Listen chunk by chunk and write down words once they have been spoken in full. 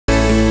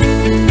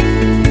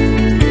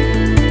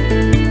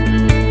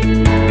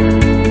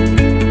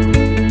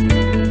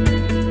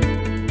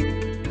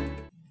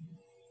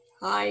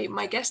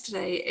my guest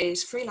today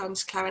is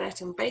freelance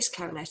clarinet and bass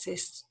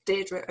clarinetist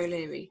Deirdre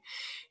O'Leary.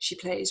 She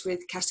plays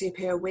with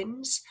Cassiopeia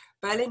Winds,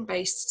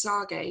 Berlin-based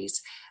Stargaze,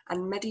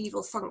 and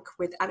medieval funk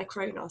with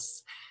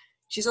Anachronos.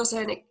 She's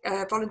also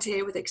a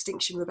volunteer with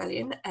Extinction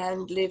Rebellion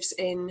and lives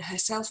in her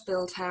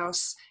self-built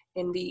house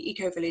in the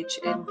Eco Village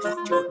in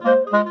Cloughjordan.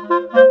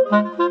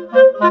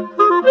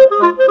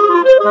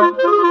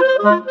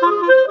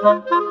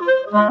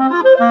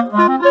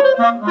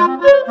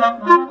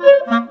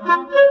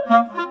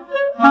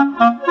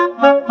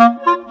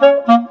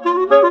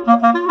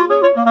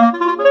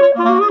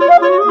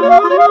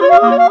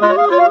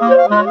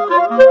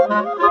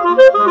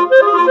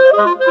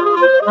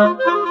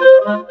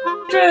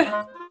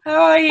 Deirdre,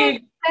 how are you?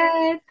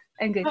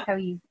 I'm good. How are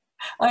you?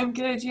 I'm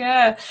good,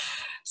 yeah.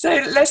 So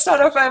let's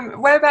start off.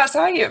 Whereabouts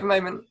are you at the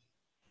moment?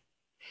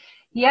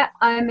 Yeah,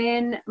 I'm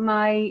in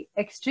my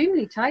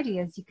extremely tidy,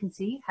 as you can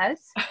see,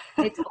 house.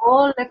 It's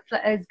all looks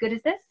as good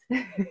as this.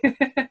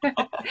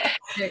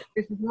 This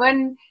is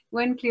one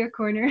clear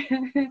corner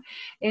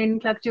in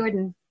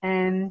Cloughjordan,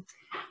 in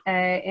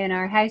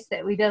our house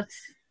that we built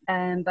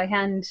by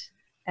hand,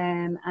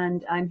 and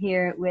I'm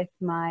here with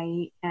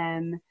my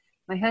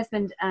my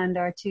husband and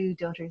our two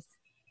daughters.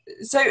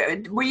 So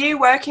were you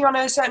working on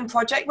a certain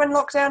project when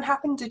lockdown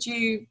happened? Did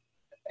you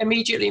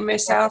immediately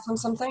miss out on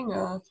something?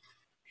 Or?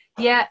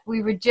 Yeah,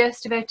 we were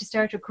just about to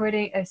start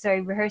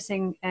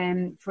rehearsing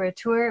for a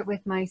tour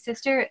with my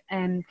sister,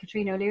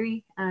 Katrina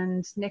O'Leary,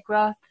 and Nick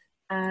Roth,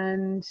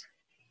 and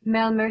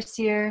Mel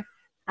Mercier,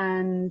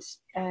 and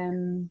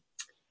a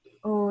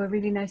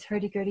really nice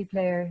hurdy-gurdy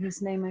player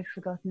whose name I've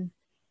forgotten.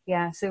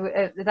 Yeah, so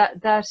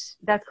that's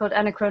called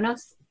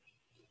Anachronos,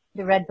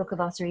 the Red Book of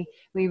Ossuary.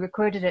 We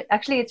recorded it.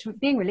 Actually, it's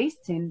being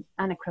released soon.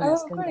 Anachronos.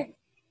 Oh, great.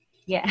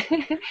 Yeah,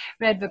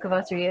 Red Book of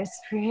Ossuary is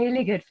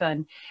really good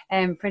fun.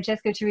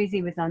 Francesco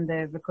Teresi was on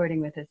the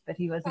recording with us, but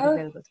he wasn't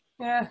available.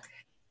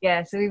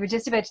 Yeah, so we were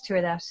just about to tour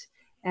that.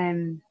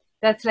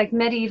 That's like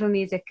medieval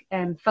music,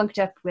 funked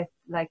up with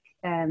like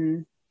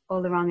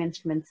all the wrong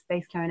instruments,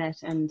 bass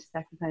clarinet and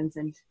saxophones,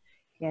 and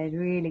yeah,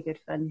 really good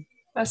fun.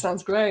 That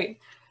sounds great.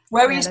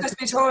 Where were you supposed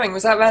to be touring?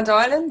 Was that around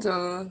Ireland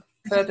or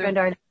further? Around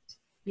Ireland.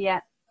 Yeah,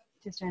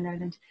 just around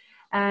Ireland.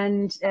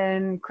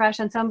 And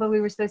Crash Ensemble,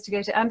 we were supposed to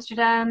go to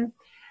Amsterdam.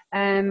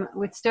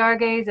 With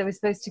Stargaze, I was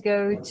supposed to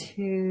go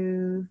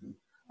to,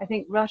 I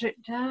think,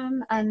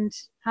 Rotterdam and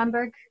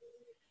Hamburg.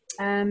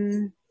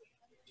 And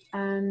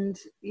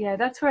yeah,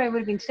 that's where I would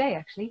have been today,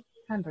 actually,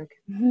 Hamburg.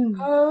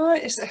 Oh,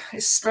 it's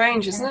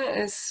strange, isn't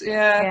it?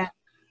 Yeah.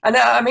 And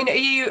I mean, are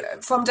you,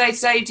 from day to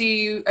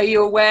day, are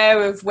you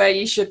aware of where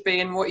you should be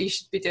and what you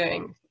should be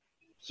doing?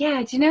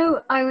 Yeah, do you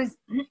know,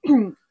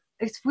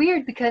 it's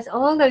weird because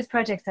all those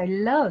projects I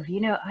love, you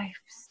know,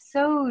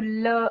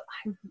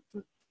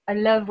 I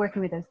love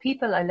working with those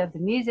people. I love the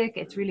music.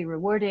 It's really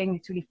rewarding.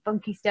 It's really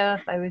funky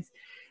stuff.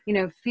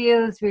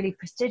 Feels really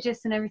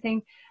prestigious and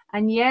everything.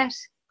 And yet,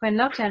 when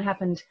lockdown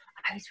happened,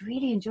 I was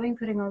really enjoying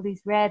putting all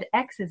these red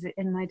X's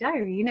in my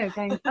diary, you know,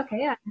 going, okay,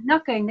 yeah, I'm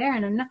not going there,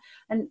 and I'm not,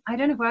 and I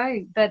don't know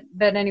why, but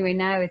anyway,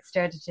 now it's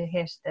started to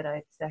hit that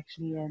it's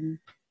actually,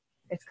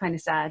 it's kind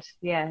of sad.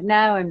 Yeah,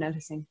 now I'm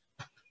noticing.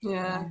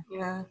 Yeah.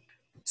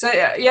 So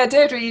yeah,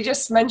 Deirdre, you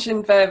just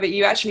mentioned that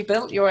you actually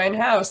built your own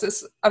house.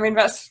 That's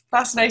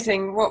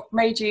fascinating. What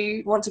made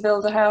you want to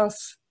build a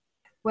house?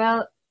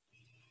 Well,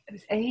 it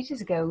was ages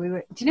ago.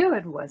 Do you know what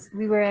it was? Do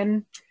you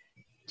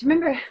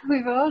remember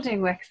we were all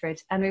doing Wexford,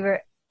 and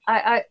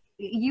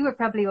you were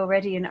probably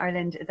already in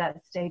Ireland at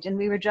that stage, and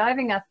we were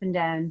driving up and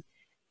down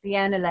the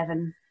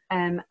N11,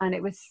 and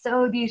it was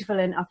so beautiful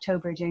in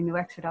October during the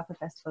Wexford Opera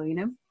Festival, you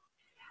know,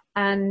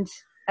 and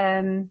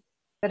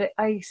but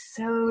I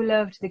so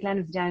loved the Glen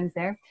of the Downs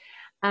there.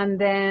 And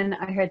then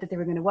I heard that they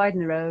were going to widen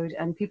the road,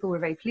 and people were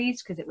very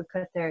pleased because it would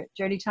cut their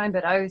journey time.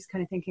 But I was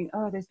kind of thinking,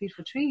 oh, there's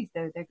beautiful trees,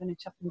 they're going to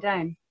chop them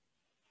down.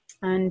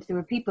 And there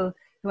were people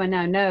who I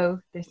now know,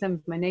 they're some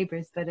of my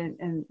neighbours, but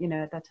and you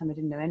know, at that time I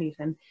didn't know any of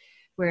them,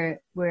 were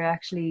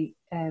actually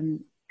kind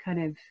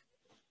of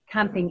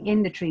camping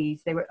in the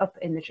trees. They were up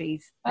in the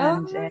trees,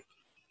 and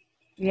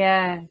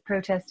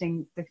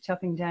protesting the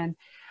chopping down.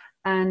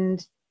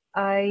 And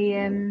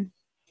I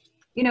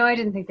you know, I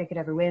didn't think they could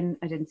ever win.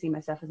 I didn't see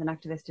myself as an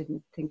activist.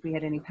 Didn't think we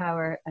had any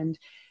power. And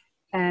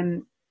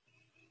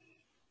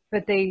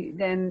but they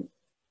then,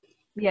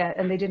 yeah,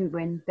 and they didn't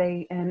win.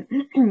 They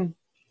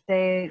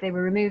they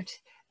were removed.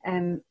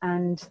 And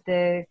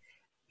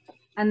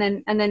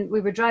then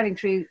we were driving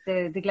through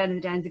the Glen of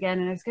the Downs again,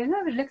 and I was going,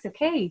 oh, it looks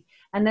okay.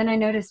 And then I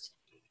noticed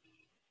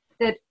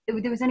that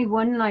there was only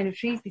one line of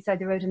trees beside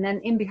the road, and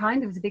then in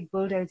behind there was a big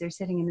bulldozer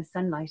sitting in the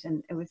sunlight,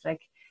 and it was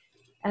like.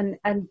 And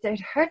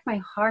it hurt my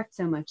heart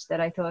so much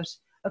that I thought,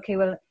 okay,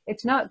 well,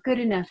 it's not good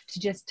enough to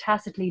just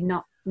tacitly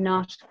not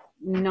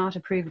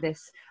approve of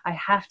this. I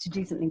have to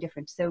do something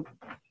different. So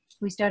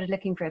we started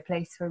looking for a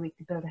place where we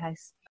could build a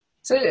house.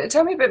 So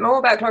tell me a bit more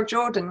about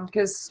Cloughjordan,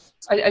 because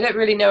I don't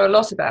really know a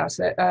lot about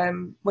it.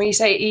 When you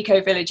say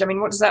Eco Village, I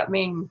mean, what does that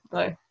mean?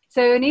 Like?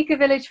 So an Eco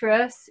Village for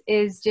us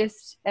is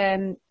just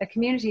a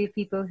community of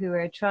people who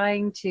are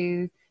trying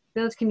to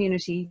build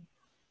community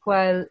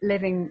while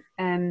living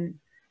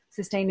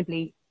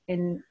sustainably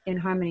in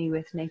harmony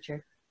with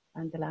nature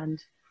and the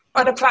land.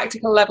 On a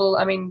practical level,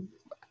 I mean,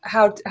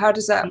 how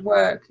does that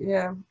work?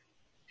 Yeah.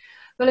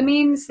 Well, it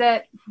means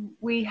that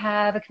we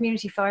have a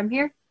community farm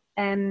here.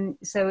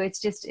 So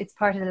it's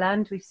part of the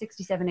land. We've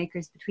 67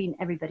 acres between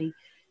everybody.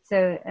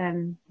 So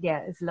yeah,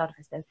 it's a lot of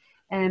us though.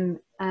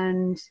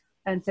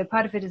 And so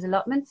part of it is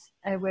allotments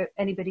where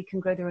anybody can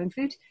grow their own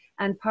food.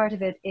 And part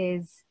of it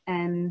is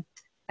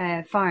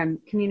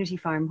community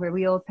farm, where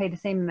we all pay the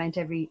same amount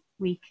every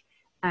week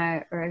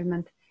or every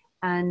month.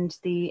 And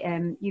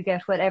you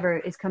get whatever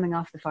is coming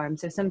off the farm.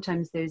 So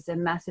sometimes there's a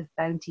massive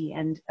bounty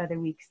and other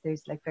weeks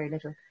there's like very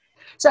little.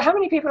 So how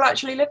many people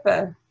actually live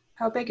there?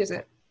 How big is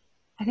it?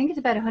 I think it's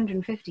about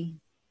 150.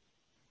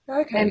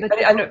 Okay, and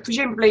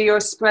presumably you're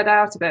spread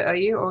out a bit, are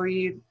you? Or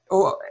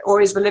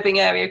is the living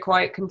area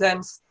quite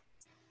condensed?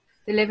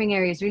 The living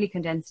area is really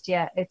condensed,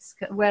 yeah. It's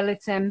I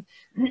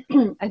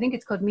think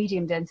it's called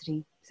medium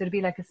density. So it'd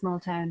be like a small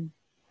town.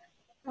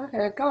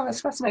 Okay, God,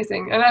 that's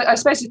fascinating. And I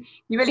suppose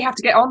you really have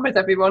to get on with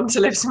everyone to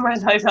live somewhere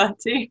like that,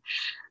 do you?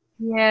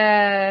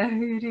 Yeah,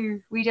 we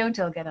do. We don't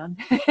all get on.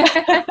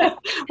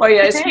 Well,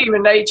 yeah, it's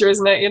human nature,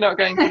 isn't it? You're not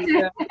going to.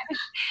 Yeah.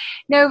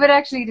 No, but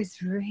actually,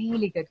 there's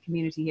really good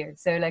community here.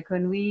 So, like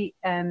when we,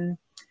 when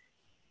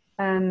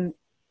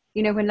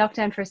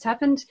lockdown first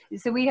happened,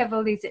 so we have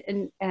all these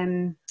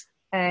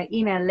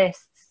email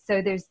lists.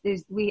 So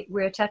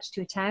we're attached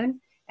to a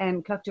town,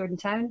 Cloughjordan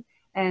town.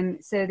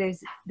 So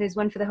there's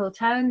one for the whole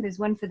town, there's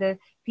one for the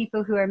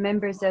people who are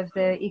members of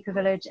the Eco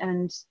Village,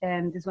 and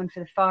there's one for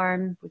the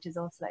farm, which is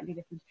all slightly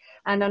different.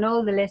 And on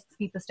all the lists,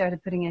 people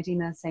started putting out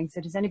emails saying,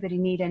 so does anybody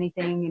need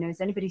anything?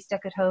 Is anybody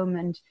stuck at home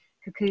and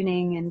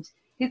cocooning, and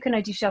who can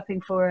I do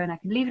shopping for? And I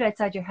can leave it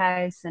outside your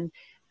house. And,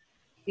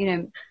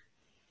 and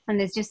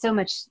there's just so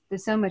much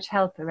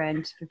help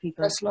around for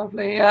people. That's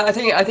lovely. Yeah, I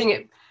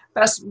think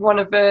that's one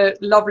of the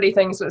lovely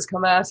things that's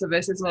come out of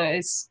this, isn't it?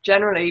 It's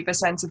generally the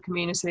sense of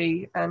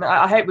community, and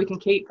I hope we can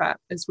keep that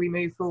as we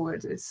move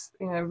forward. It's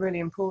really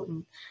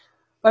important.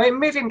 I mean,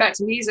 moving back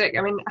to music,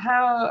 I mean,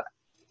 how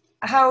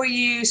are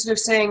you sort of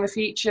seeing the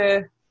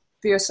future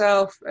for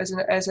yourself as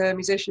a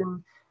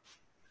musician?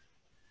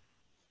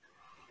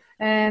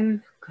 God,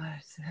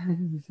 it's a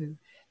 $1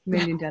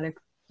 million question,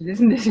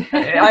 isn't it?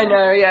 I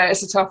know, yeah,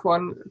 it's a tough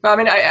one. But I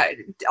mean,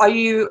 are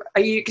you?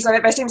 Because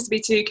there seems to be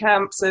two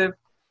camps of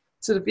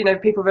sort of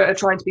people that are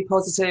trying to be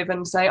positive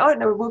and say, oh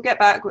no, we'll get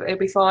back, it'll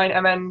be fine.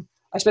 And then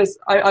I suppose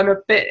I'm a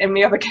bit in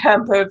the other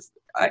camp of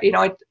I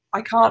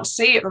can't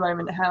see at the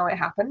moment how it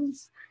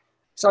happens.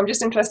 So I'm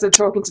just interested in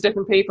talking to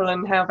different people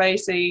and how they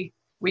see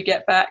we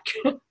get back,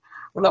 well,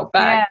 not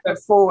back, but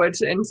forward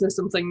into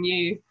something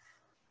new.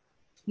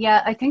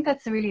 Yeah, I think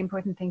that's a really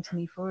important thing, to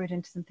move forward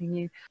into something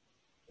new.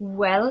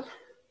 Well,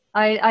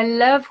 I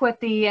love what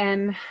the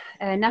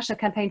National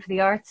Campaign for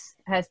the Arts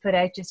has put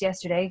out just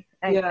yesterday.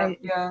 I got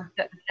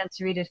the chance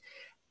to read it.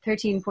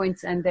 13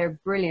 points, and they're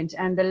brilliant.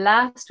 And the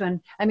last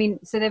one, I mean,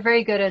 so they're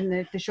very good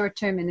in the short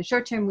term. In the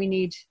short term, we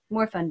need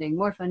more funding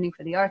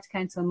for the Arts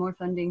Council, more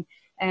funding,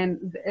 an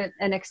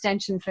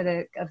extension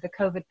of the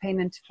COVID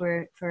payment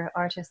for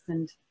artists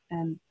and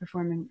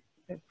performing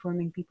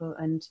people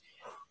and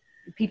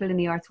people in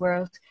the arts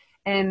world.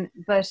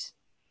 But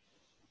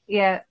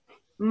yeah,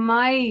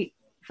 my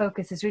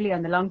focus is really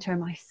on the long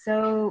term. I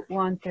so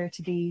want there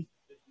to be,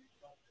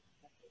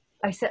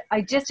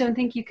 I just don't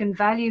think you can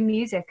value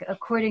music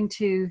according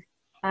to,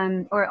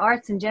 or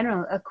arts in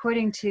general,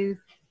 according to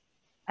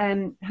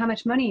how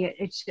much money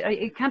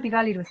it can't be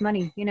valued with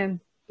money,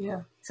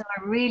 Yeah. So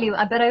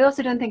but I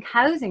also don't think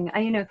housing,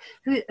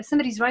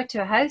 somebody's right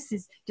to a house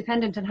is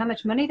dependent on how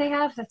much money they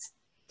have. That's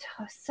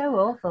so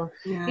awful.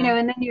 Yeah.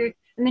 And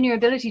then your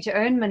ability to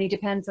earn money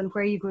depends on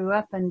where you grew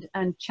up and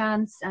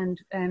chance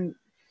and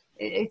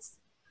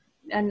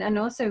and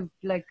also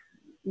like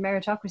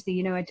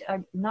meritocracy.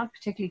 I'm not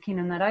particularly keen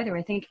on that either.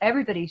 I think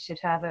everybody should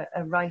have a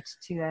right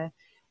to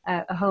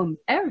a home.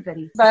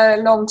 Everybody.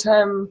 The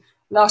long-term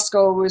last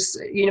goal was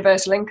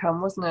universal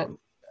income, wasn't it?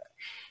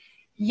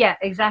 Yeah,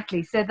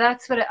 exactly. So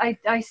that's what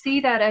I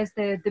see that as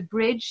the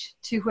bridge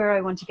to where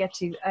I want to get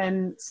to.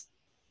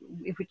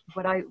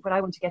 What I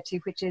want to get to,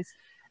 which is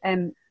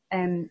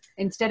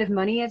instead of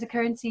money as a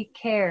currency,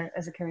 care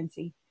as a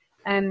currency.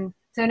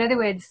 So in other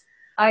words,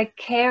 I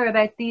care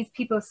about these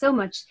people so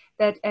much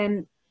that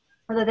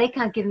although they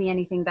can't give me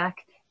anything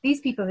back,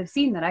 these people have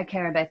seen that I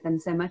care about them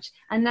so much,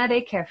 and now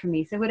they care for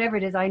me. So whatever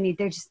it is I need,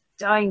 they're just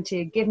dying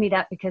to give me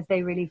that because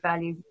they really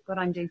value what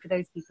I'm doing for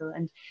those people.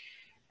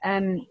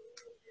 And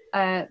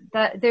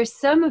that there's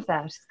some of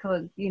that, it's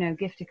called,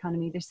 gift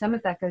economy. There's some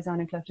of that goes on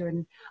in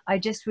Cloughjordan. I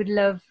just would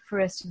love for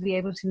us to be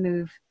able to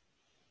move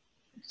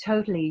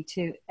totally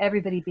to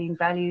everybody being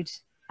valued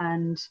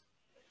and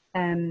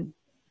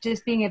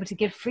just being able to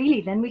give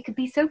freely. Then we could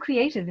be so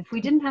creative. If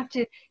we didn't have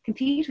to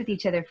compete with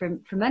each other for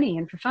money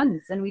and for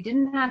funds, and we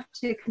didn't have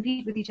to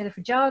compete with each other for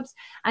jobs,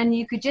 and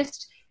you could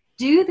just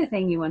do the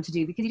thing you want to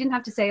do, because you didn't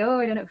have to say, oh,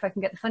 I don't know if I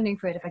can get the funding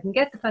for it. If I can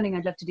get the funding,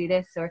 I'd love to do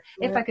this. Or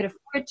if I could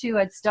afford to,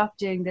 I'd stop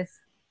doing this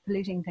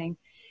polluting thing.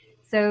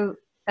 So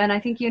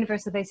I think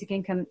universal basic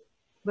income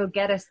will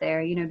get us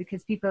there, you know,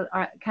 because people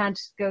can't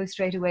go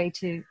straight away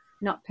to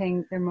not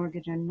paying their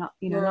mortgage and not,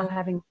 you know, not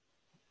having.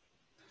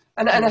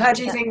 And how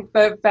do you think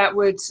that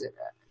would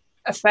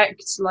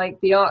affect like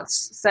the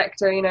arts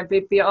sector, you know,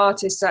 the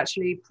artists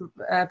actually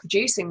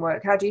producing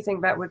work? How do you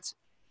think that would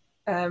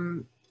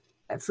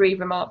free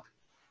them up?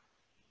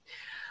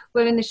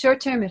 Well, in the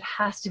short term, it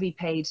has to be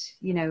paid.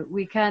 You know,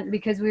 we can't,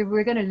 because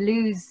we're going to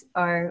lose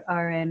our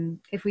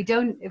if we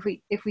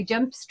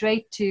jump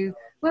straight to,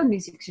 well,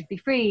 music should be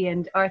free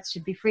and arts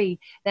should be free,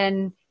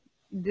 then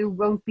there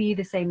won't be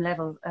the same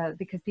level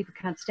because people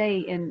can't stay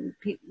in.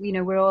 You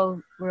know, we're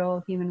all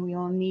human. We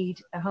all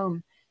need a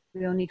home.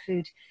 We all need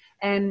food.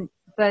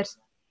 But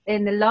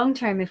in the long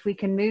term, if we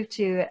can move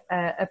to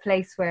a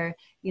place where,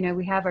 you know,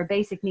 we have our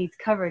basic needs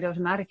covered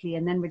automatically,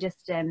 and then we're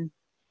just you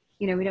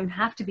know, we don't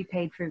have to be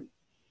paid for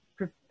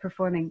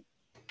performing.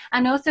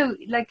 And also,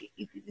 like,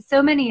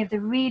 so many of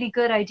the really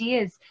good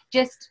ideas,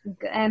 just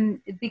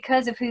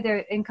because of who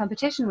they're in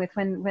competition with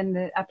when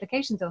the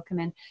applications all come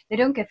in, they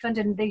don't get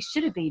funded, and they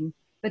should have been,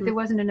 but there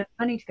wasn't enough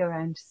money to go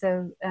around.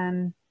 So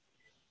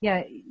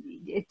yeah,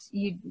 it's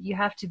you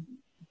have to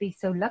be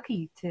so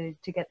lucky to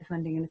get the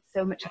funding, and it's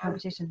so much a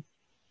competition.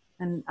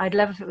 And I'd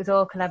love if it was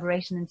all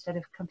collaboration instead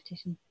of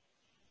competition.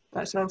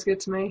 That sounds good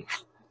to me.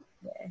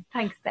 Yeah.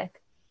 Thanks, Beth.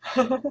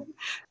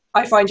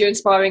 I find you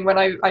inspiring when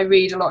I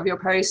read a lot of your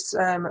posts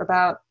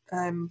about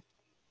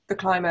the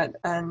climate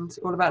and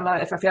all about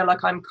life. I feel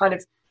like I'm kind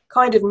of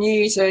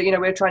new to, you know,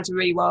 we're trying to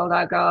rewild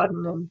our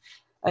garden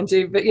and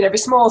do, but, you know, the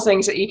small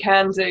things that you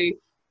can do.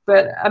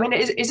 But I mean,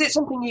 is it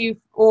something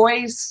you've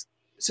always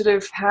sort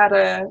of had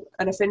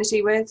an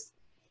affinity with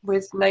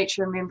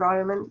nature and the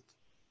environment?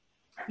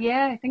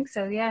 Yeah, I think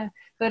so. Yeah,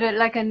 but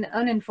like an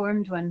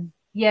uninformed one.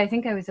 Yeah, I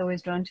think I was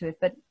always drawn to it,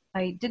 but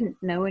I didn't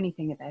know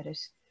anything about it.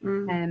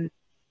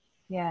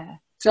 Yeah.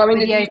 So I mean,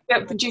 do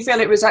you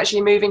feel it was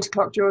actually moving to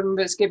Cloughjordan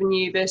that's given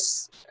you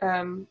this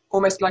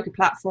almost like a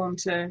platform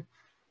to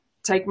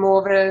take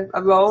more of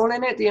a role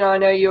in it? You know, I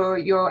know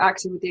you're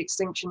active with the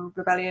Extinction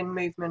Rebellion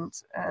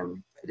movement.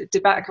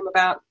 Did that come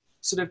about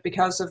sort of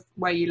because of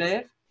where you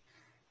live?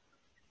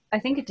 I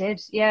think it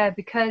did. Yeah,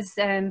 because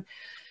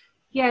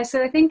yeah.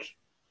 So I think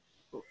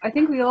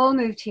we all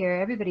moved here.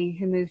 Everybody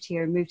who moved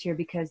here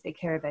because they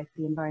care about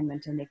the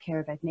environment and they care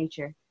about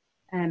nature,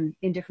 in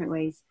different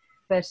ways.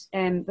 But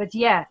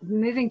yeah,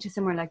 moving to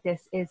somewhere like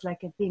this is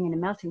like being in a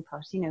melting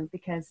pot, you know,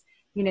 because,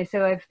 you know,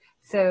 so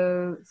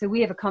we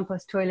have a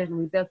compost toilet, and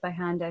we built by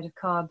hand out of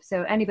cob.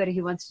 So anybody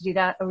who wants to do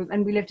that,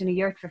 and we lived in a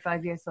yurt for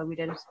 5 years while we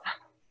did it.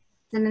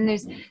 And then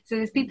there's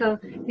people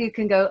who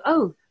can go,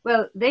 oh,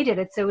 well, they did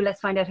it, so let's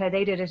find out how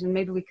they did it, and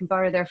maybe we can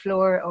borrow their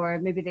floor, or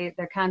maybe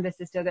their canvas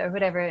is still there, or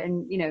whatever,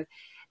 and, you know.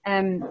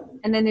 And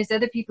then there's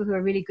other people who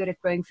are really good at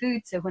growing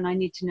food. So when I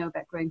need to know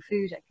about growing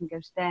food, I can go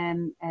to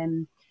them.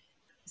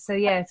 So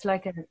yeah, it's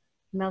like a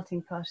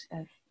melting pot.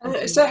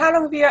 So how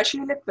long have you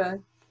actually lived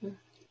there?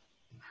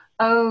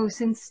 Oh,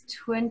 since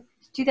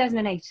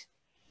 2008.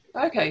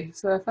 Okay,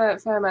 so a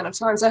fair amount of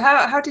time. So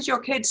how did your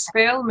kids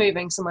feel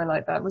moving somewhere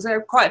like that? Was there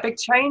quite a big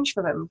change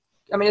for them?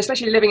 I mean,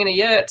 especially living in a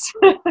yurt.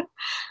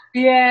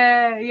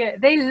 Yeah,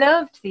 they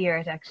loved the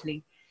yurt,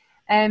 actually.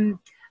 I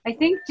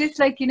think just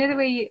like, you know, the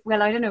way,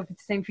 well, I don't know if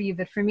it's the same for you,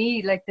 but for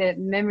me, like the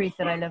memories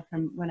that I love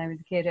from when I was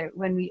a kid are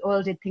when we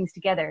all did things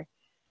together,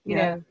 you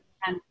know,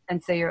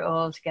 and so you're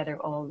all together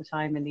all the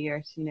time in the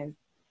yurt, you know,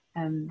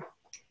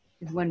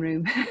 there's one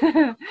room,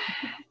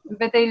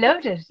 but they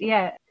loved it.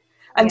 Yeah.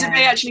 And did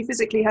they actually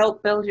physically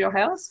help build your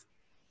house?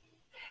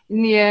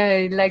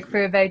 Yeah, like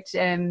for about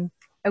a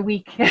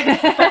week out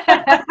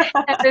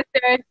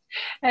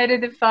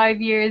of the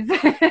 5 years.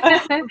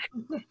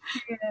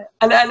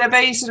 And are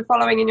they sort of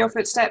following in your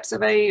footsteps? Are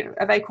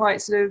they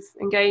quite sort of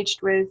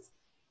engaged with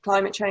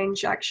climate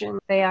change action?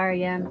 They are,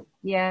 yeah.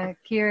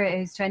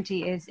 Kira is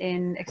 20, is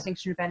in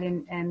Extinction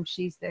Rebellion, and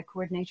she's the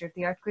coordinator of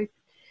the art group.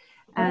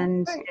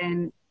 And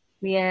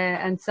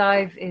and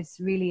Sive is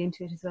really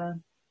into it as well.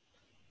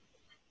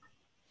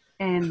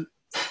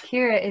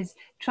 Kira is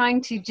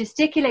trying to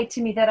gesticulate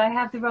to me that I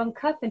have the wrong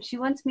cup, and she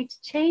wants me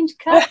to change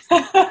cups.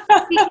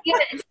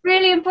 It's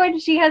really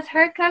important. She has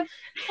her cup.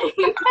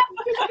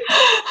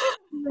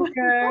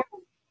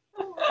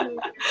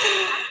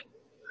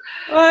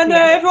 Oh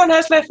no, everyone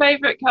has their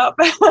favourite cup.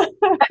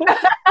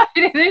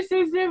 They're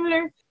so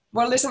similar.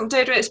 Well, listen,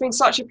 Deirdre, it's been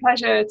such a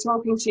pleasure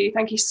talking to you.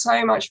 Thank you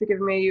so much for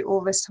giving me all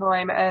this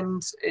time,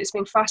 and it's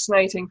been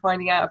fascinating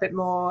finding out a bit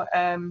more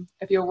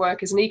of your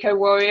work as an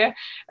eco-warrior,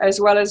 as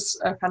well as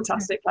a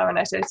fantastic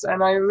clarinetist,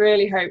 and I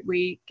really hope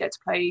we get to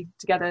play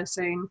together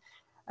soon,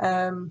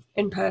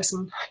 in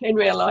person, in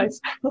real life.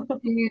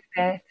 You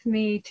bet,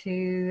 me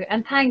too.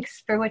 And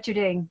thanks for what you're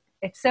doing.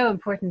 It's so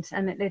important,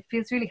 and it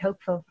feels really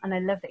hopeful, and I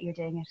love that you're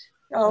doing it.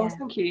 Oh,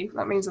 thank you.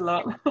 That means a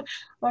lot.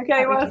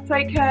 Okay, well,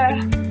 take care.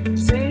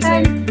 See you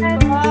soon.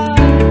 Bye.